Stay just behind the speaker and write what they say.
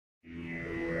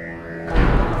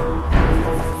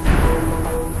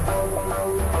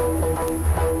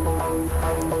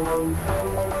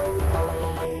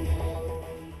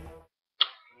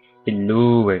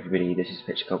this is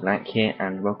Pitcher Black here,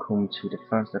 and welcome to the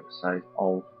first episode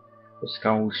of the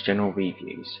Skulls General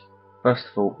Reviews. First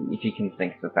of all, if you can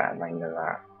think of a better name than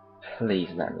that, please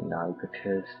let me know,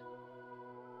 because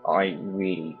I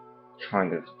really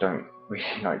kind of don't really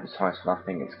like the title. I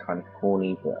think it's kind of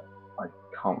corny, but I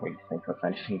can't really think of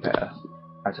anything better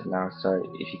as of now, so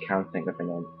if you can think of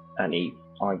any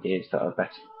ideas that are better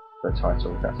for the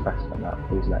title that's better than that,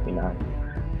 please let me know.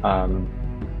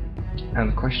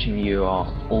 And the question you are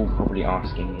all probably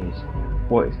asking is,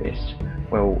 what is this?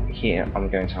 Well, here I'm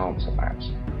going to answer that.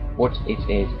 What it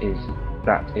is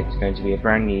that it's going to be a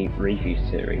brand new review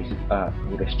series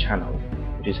for this channel,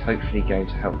 which is hopefully going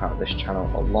to help out this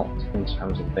channel a lot in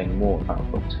terms of being more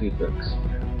about Book 2 books.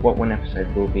 What one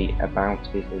episode will be about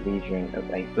is the reviewing of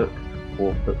a book,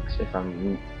 or books if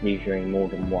I'm reviewing more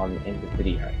than one in the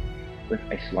video, with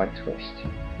a slight twist.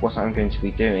 What I'm going to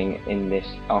be doing in this,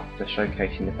 after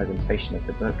showcasing the presentation of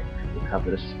the book, the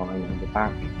cover, the spine and the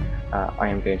back, I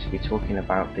am going to be talking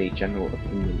about the general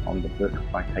opinion on the book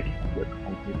by taking a look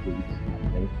on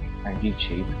Goodreads and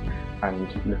YouTube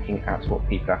and looking at what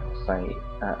people have to say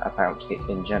about it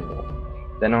in general.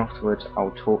 Then afterwards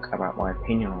I'll talk about my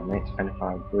opinion on it and if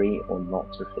I agree or not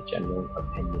with the general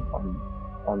opinion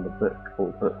on the book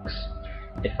or books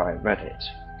if I read it.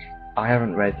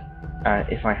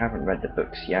 If I haven't read the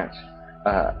books yet,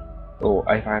 or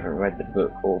if I haven't read the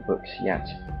book or books yet,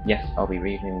 yes, I'll be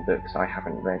reading books I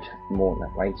haven't read more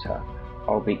than later.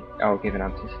 I'll give an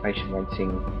anticipation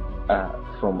rating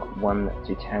from 1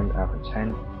 to 10 out of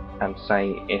 10, and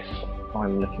say if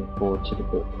I'm looking forward to the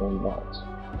book or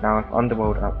not. Now, if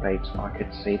Underworld updates, I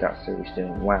could see that series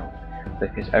doing well,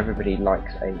 because everybody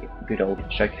likes a good old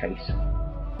showcase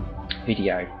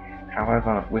video.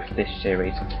 However, with this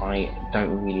series, I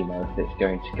don't really know if it's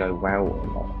going to go well or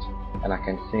not, and I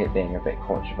can see it being a bit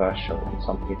controversial and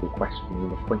some people questioning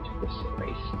the point of this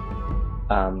series.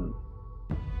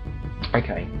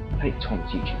 Okay, take Tom's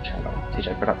YouTube channel,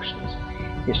 TJ Productions.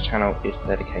 His channel is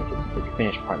dedicated to Big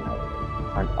Finish primarily,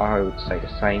 and I would say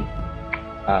the same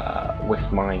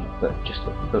with mine, but just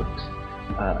with books.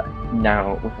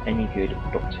 Now, with any good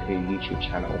Doctor Who YouTube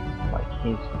channel like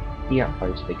his, he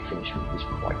uploads Big Finish reviews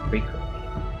quite frequently,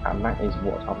 and that is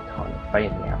what I'm kind of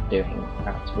failing at doing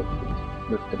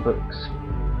with the books.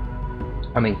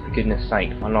 I mean, for goodness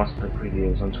sake, my last book review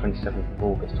was on 27th of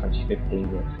August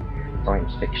 2015 with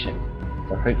science fiction,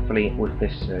 so hopefully with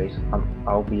this series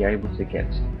I'll be able to get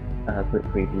book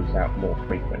reviews out more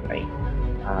frequently.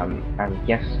 And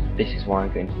yes, this is why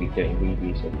I'm going to be doing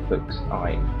reviews of books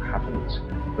I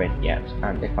haven't read yet,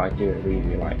 and if I do a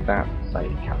review like that, say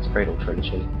the Cat's Cradle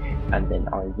trilogy, and then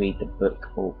I read the book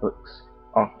or books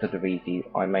after the review,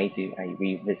 I may do a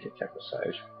revisit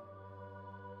episode.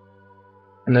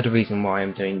 Another reason why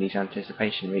I'm doing these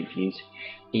anticipation reviews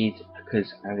is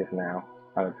because as of now,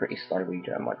 I'm a pretty slow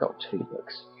reader in my Doctor Who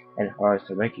books, and if I was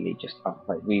to regularly just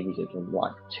upload reviews of them,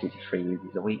 like 2 to 3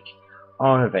 reviews a week,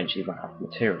 I'll eventually run out of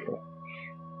material.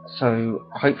 So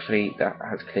hopefully that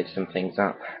has cleared some things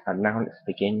up, and now let's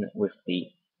begin with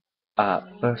the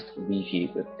first review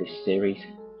of this series,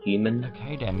 Human.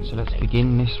 Okay then, so let's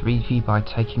begin this review by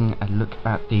taking a look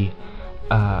at the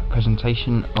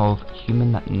presentation of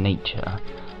Human Nature.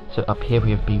 So up here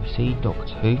we have BBC,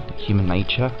 Doctor Who, Human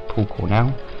Nature, Paul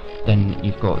Cornell. Then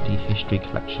you've got the history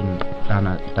collection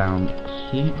banner down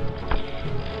here.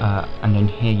 And then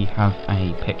here you have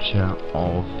a picture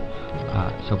of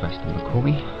Sylvester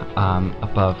McCoy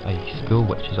above a school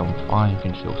which is on fire. You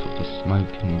can see all sorts of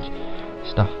smoke and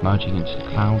stuff merging into the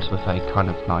clouds with a kind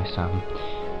of nice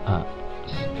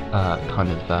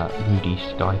moody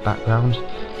sky background.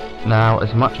 Now,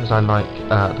 as much as I like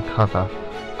the cover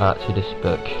to this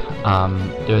book,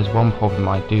 there is one problem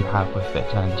I do have with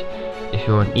it, and if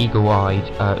you're an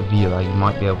eagle-eyed viewer, you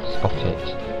might be able to spot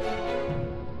it.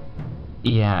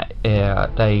 Yeah,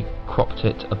 they cropped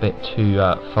it a bit too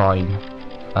fine,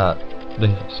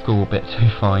 the school a bit too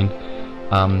fine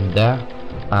there,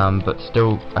 but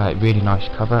still a really nice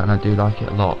cover, and I do like it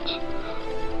a lot.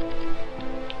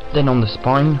 Then on the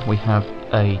spine we have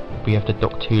the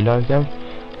Doctor Who logo,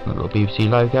 the little BBC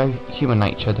logo, Human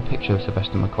Nature, the picture of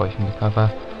Sylvester McCoy from the cover,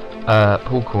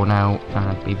 Paul Cornell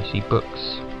and BBC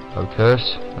Books,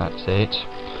 focus, that's it.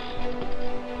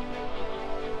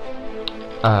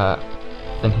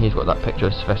 Then here's got that picture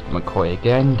of Sylvester McCoy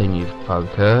again, then you've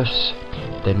focus,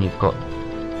 then you've got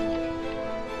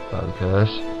focus,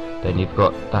 then you've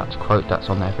got that quote that's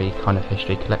on every kind of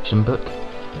history collection book.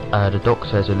 The Doc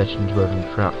says a legend woven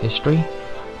throughout history.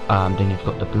 Then you've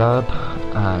got the blurb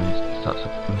and such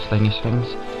miscellaneous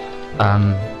things.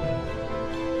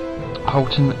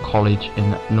 Holton College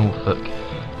in Norfolk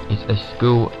is a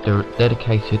school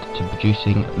dedicated to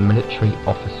producing military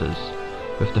officers.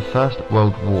 With the First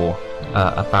World War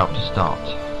about to start,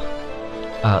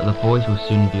 the boys will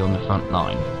soon be on the front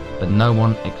line, but no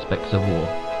one expects a war,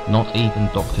 not even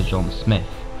Dr. John Smith,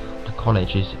 the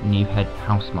college's new head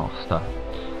housemaster.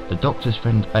 The doctor's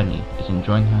friend Benny is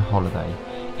enjoying her holiday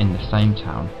in the same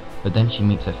town, but then she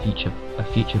meets a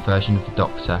future version of the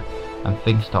Doctor, and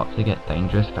things start to get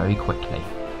dangerous very quickly.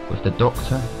 With the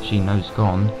Doctor she knows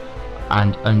gone,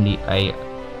 and only a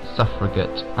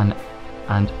suffragette and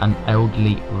an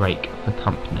elderly rake for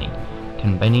company,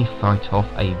 can Benny fight off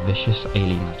a vicious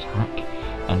alien attack,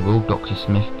 and will Dr.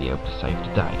 Smith be able to save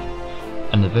the day?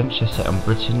 An adventure set on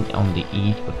Britain on the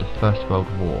eve of the First World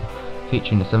War,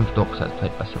 featuring the 7th Doctor as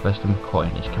played by Sylvester McCoy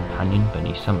and his companion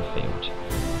Benny Summerfield.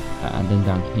 And then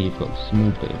down here you've got a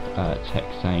small bit of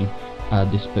text saying,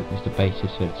 this book was the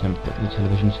basis for the 10th book of the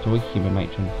television story Human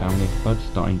Nature and the Family of Blood,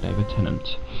 starring David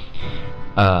Tennant.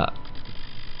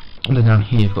 And then down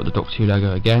here you've got the Doctor Who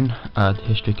logo again, the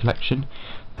history collection,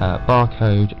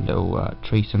 barcode, little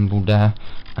tree symbol there,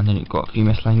 and then you've got a few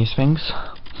miscellaneous things.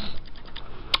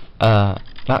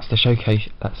 That's the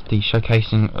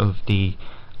showcasing of the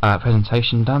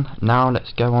presentation done. Now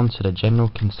let's go on to the general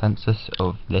consensus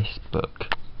of this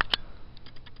book.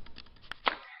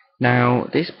 Now,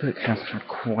 this book has had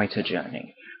quite a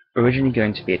journey. Originally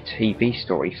going to be a TV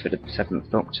story for the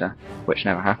 7th Doctor, which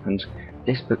never happened,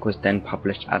 this book was then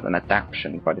published as an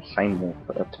adaptation by the same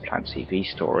author of the planned TV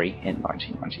story in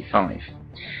 1995.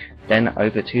 Then,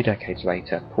 over 2 decades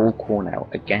later, Paul Cornell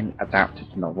again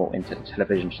adapted the novel into the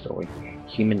television story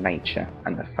Human Nature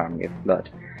and the Family of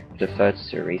Blood, the 3rd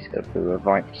series of the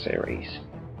Revival series.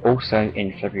 Also,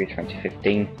 in February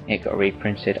 2015, it got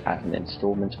reprinted as an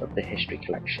instalment of the History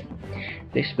Collection.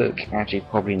 This book, as you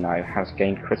probably know, has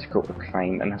gained critical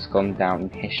acclaim and has gone down in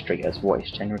history as what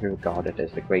is generally regarded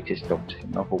as the greatest Doctor Who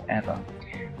novel ever.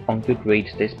 On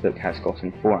Goodreads, this book has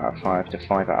gotten 4 out of 5 to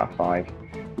 5 out of 5,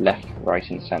 left, right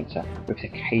and centre, with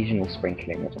occasional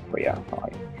sprinkling of a 3 out of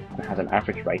 5, and has an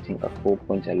average rating of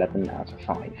 4.11 out of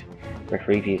 5, with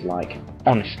reviews like,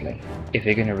 honestly, if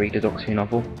you're going to read a Doctor Who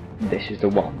novel, this is the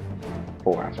one,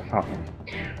 4 out of 5.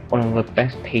 One of the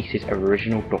best pieces of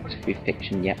original Doctor Who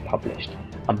fiction yet published,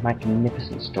 a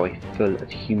magnificent story full of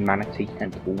humanity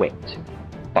and wit,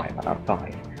 5 out of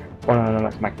 5. One of the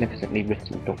most magnificently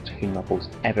written Doctor Who novels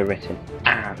ever written,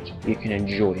 and you can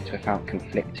enjoy it without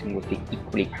conflicting with the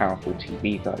equally powerful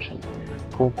TV version.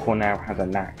 Paul Cornell has a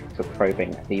knack for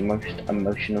probing the most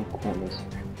emotional corners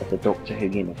of the Doctor Who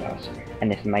universe, and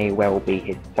this may well be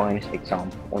his finest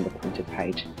example on the printed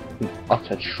page, with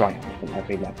utter triumph on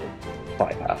every level,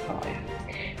 5 out of 5.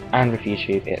 And with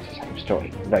YouTube, it's the same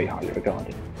story, very highly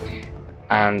regarded.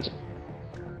 And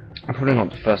I'm probably not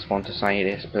the first one to say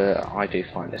this, but I do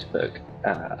find this book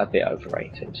a bit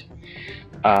overrated.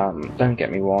 Don't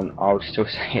get me wrong, I would still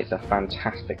say it's a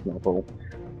fantastic novel.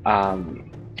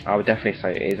 I would definitely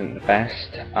say it isn't the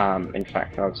best. In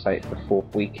fact, I would say it's the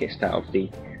 4th weakest out of the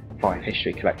 5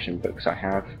 History Collection books I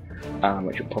have,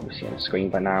 which you'll probably see on the screen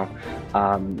by now.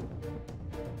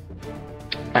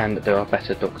 And there are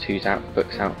better Doctor Who's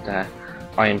books out there.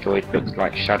 I enjoyed books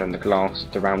like Shadow and the Glass,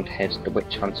 The Roundheads, The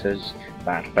Witch Hunters,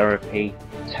 Bad Therapy,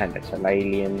 10 Little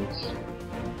Aliens,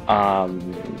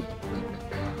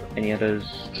 any others?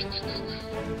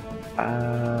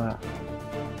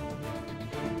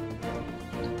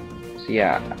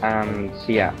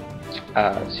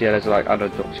 There's like other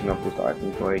Doctor Who novels that I've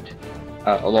enjoyed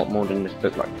a lot more than this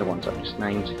book, like the ones I've just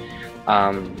named.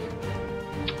 But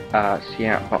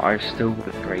I still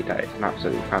would agree that it's an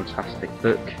absolutely fantastic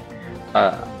book.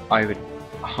 I would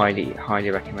highly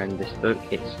recommend this book.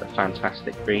 It's a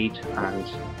fantastic read, and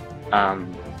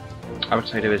I would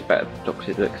say there is better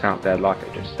Doctor Who books out there, like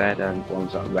I just said, and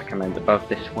ones I would recommend above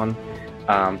this one.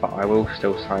 But I will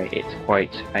still say it's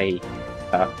quite a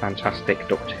fantastic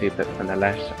Doctor Who book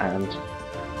nonetheless, and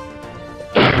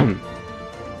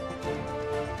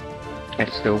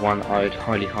it's still one I would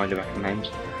highly recommend.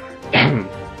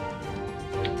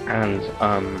 And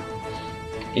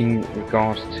in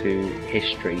regards to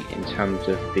history, in terms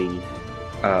of the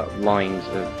lines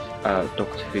of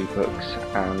Doctor Who books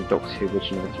and Doctor Who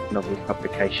original novel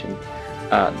publication,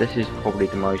 this is probably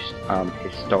the most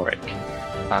historic,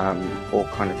 or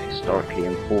kind of historically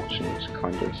important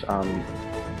kind of,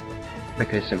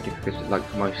 because it's like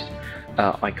the most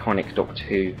iconic Doctor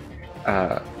Who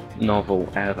novel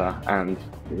ever, and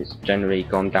it's generally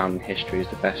gone down in history as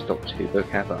the best Doctor Who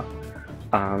book ever.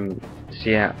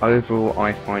 Overall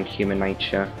I find Human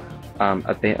Nature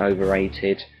a bit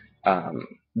overrated,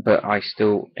 but I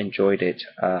still enjoyed it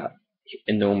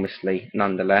enormously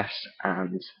nonetheless,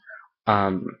 and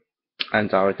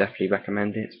and I would definitely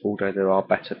recommend it, although there are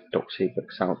better Doctor Who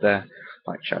books out there,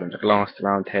 like Shadow of the Glass, The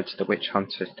Roundheads, The Witch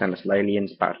Hunters, Tennis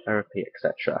Aliens, Bad Therapy,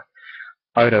 etc.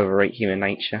 I would overrate Human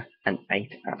Nature an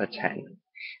 8 out of 10.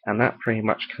 And that pretty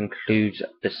much concludes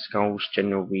the Skulls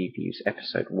General Reviews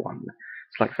episode 1.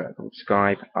 So like, favorite,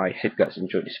 subscribe. I hope you guys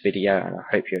enjoyed this video, and I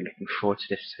hope you're looking forward to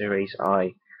this series.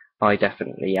 I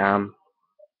definitely am.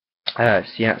 So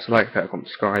yeah, so like, favorite,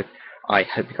 subscribe. I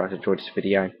hope you guys enjoyed this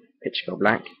video. Picture Go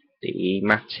Black,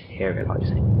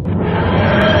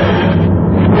 dematerializing.